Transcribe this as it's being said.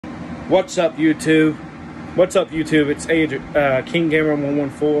What's up, YouTube? What's up, YouTube? It's King Gamer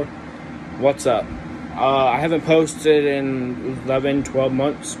 114. What's up? I haven't posted in 11-12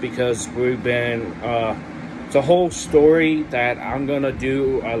 months because we've been it's a whole story that I'm gonna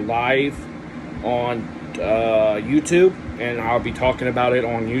do a live on YouTube, and I'll be talking about it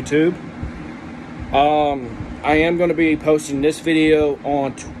on YouTube. I am going to be posting this video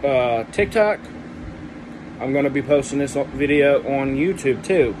on TikTok. I'm going to be posting this video on YouTube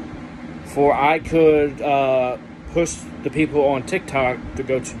too. For I could push the people on TikTok to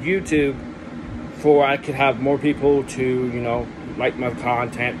go to YouTube, for I could have more people to, you know, like my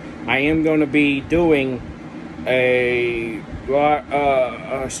content. I am going to be doing a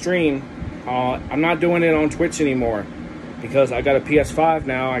stream. I'm not doing it on Twitch anymore because I got a PS5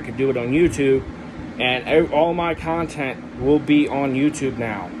 now. I can do it on YouTube. And all my content will be on YouTube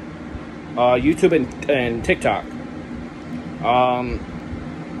now. YouTube and TikTok.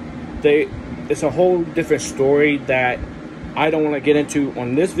 It's a whole different story that I don't want to get into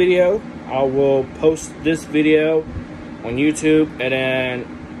on this video. I will post this video on YouTube, and then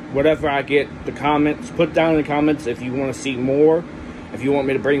whatever I get the comments, put down in the comments if you want to see more. If you want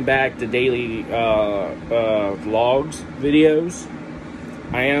me to bring back the daily vlogs videos.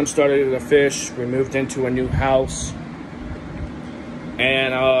 I am starting to fish. We moved into a new house,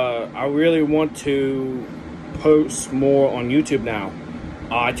 and I really want to post more on YouTube now.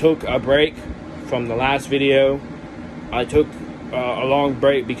 I took a break from the last video. I took a long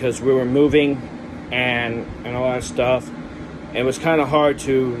break because we were moving and all that stuff. It was kind of hard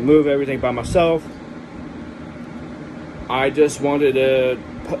to move everything by myself. I just wanted to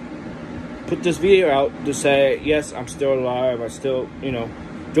put this video out to say, yes, I'm still alive. I still, you know,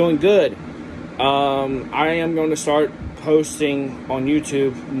 doing good. I am going to start posting on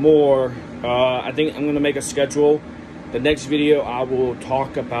YouTube more. I think I'm going to make a schedule. The next video I will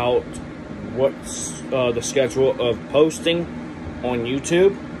talk about what's the schedule of posting on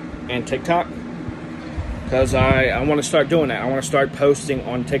YouTube and TikTok, because I want to start doing that. I want to start posting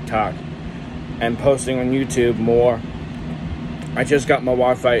on TikTok and posting on YouTube more. I just got my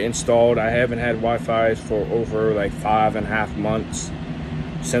Wi-Fi installed. I haven't had Wi-Fi for over like 5.5 months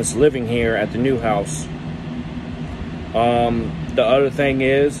since living here at the new house. The other thing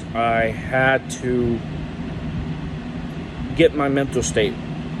is I had to get my mental state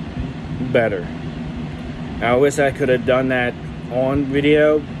better. Now, I wish I could have done that on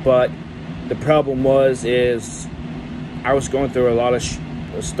video, but the problem is I was going through a lot of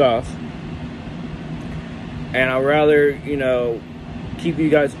stuff. And I'd rather, you know, keep you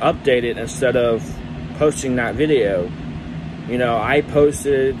guys updated instead of posting that video. You know, I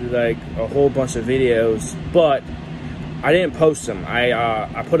posted like a whole bunch of videos, but I didn't post them.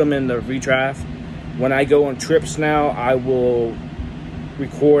 I put them in the redraft. When I go on trips now, I will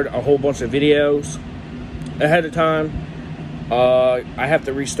record a whole bunch of videos ahead of time. I have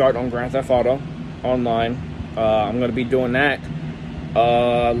to restart on Grand Theft Auto Online. I'm going to be doing that.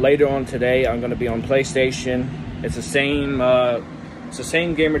 Later on today, I'm going to be on PlayStation. It's the same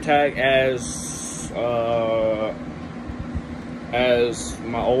gamer tag as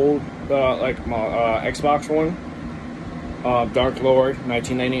my old my Xbox One. Dark Lord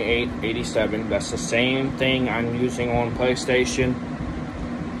 1998-87. That's the same thing I'm using on PlayStation.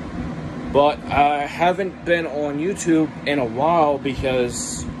 But I haven't been on YouTube in a while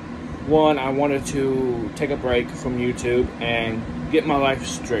because, one, I wanted to take a break from YouTube and get my life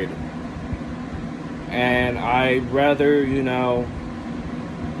straight. And I'd rather, you know,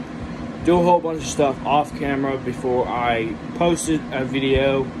 do a whole bunch of stuff off camera before I posted a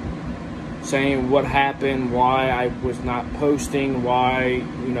video saying what happened, why I was not posting, why,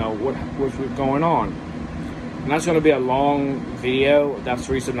 you know, what was going on. And that's going to be a long video. That's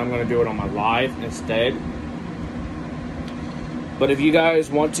the reason I'm going to do it on my live instead. But if you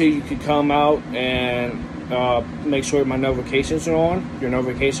guys want to, you could come out and make sure my notifications are on, your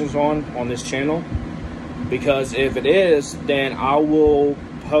notifications on this channel. Because if it is, then I will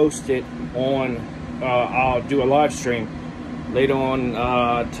post it on, I'll do a live stream later on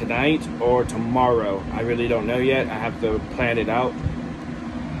tonight or tomorrow. I really don't know yet. I have to plan it out.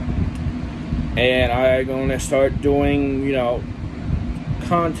 And I'm going to start doing, you know,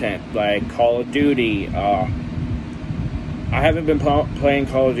 content like Call of Duty. I haven't been playing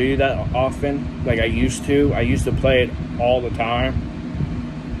Call of Duty that often like I used to. I used to play it all the time.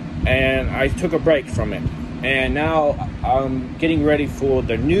 And I took a break from it. And now I'm getting ready for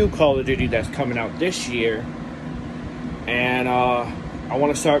the new Call of Duty that's coming out this year. And I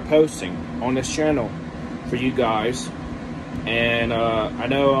want to start posting on this channel for you guys. And I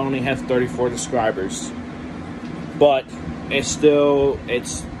know I only have 34 subscribers, but it's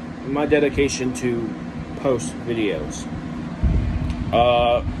my dedication to post videos.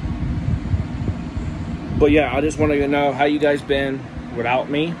 But yeah, I just wanted to know how you guys been without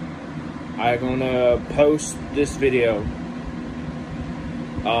me. I'm gonna post this video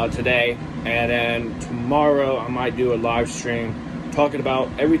today, and then tomorrow I might do a live stream talking about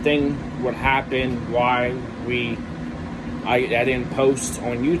everything what happened, why I didn't post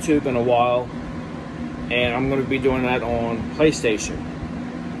on YouTube in a while, and I'm gonna be doing that on PlayStation.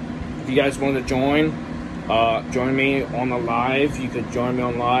 If you guys want to join me on the live, you could join me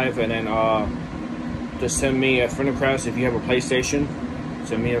on live, and then just send me a friend request. If you have a PlayStation,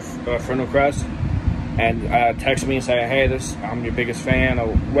 send me a friend request, and text me and say, hey, I'm your biggest fan, or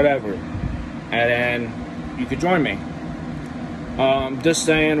whatever, and then you could join me. Just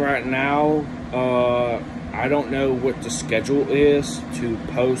saying right now, I don't know what the schedule is to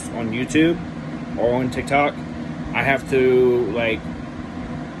post on YouTube or on TikTok. I have to like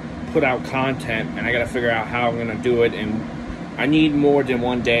put out content, and I gotta figure out how I'm gonna do it, and I need more than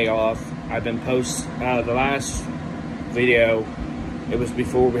one day off. I've been the last video, it was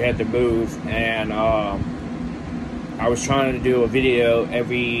before we had to move, and I was trying to do a video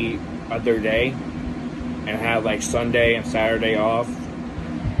every other day and have like Sunday and Saturday off,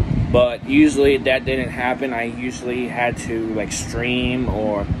 but usually that didn't happen. I usually had to like stream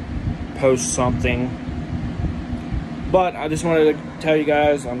or post something. But I just wanted to tell you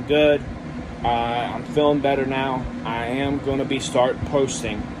guys I'm good. I'm feeling better now. I am going to start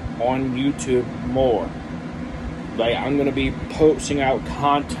posting on YouTube more. Like, I'm going to be posting out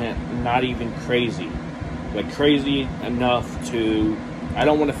content, not even crazy. Like, crazy enough to... I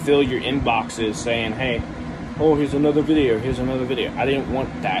don't want to fill your inboxes saying, hey, oh, here's another video, here's another video. I didn't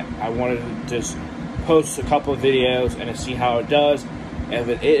want that. I wanted to just post a couple of videos and see how it does. If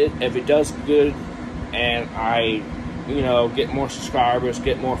it does good, and I, get more subscribers,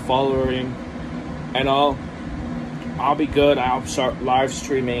 get more following, and all, I'll be good. I'll start live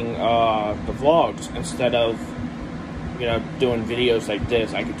streaming the vlogs instead of, doing videos like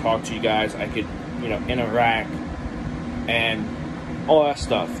this. I could talk to you guys. I could, interact and all that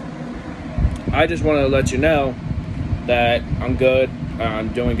stuff. I just want to let you know that I'm good. I'm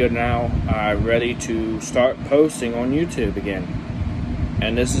doing good now. I'm ready to start posting on YouTube again.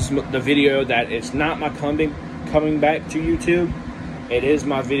 And this is the video that it's not my coming back to YouTube. It is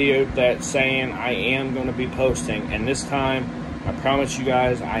my video that's saying I am going to be posting. And this time, I promise you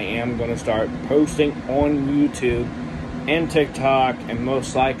guys, I am going to start posting on YouTube and TikTok, and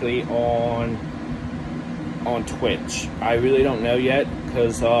most likely on Twitch. I really don't know yet,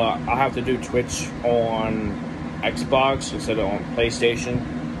 because I'll have to do Twitch on Xbox instead of on PlayStation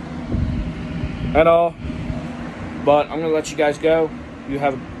and all. But I'm going to let you guys go. You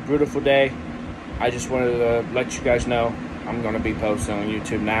have a beautiful day. I just wanted to let you guys know I'm going to be posting on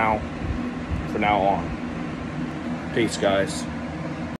YouTube now, from now on. Peace, guys.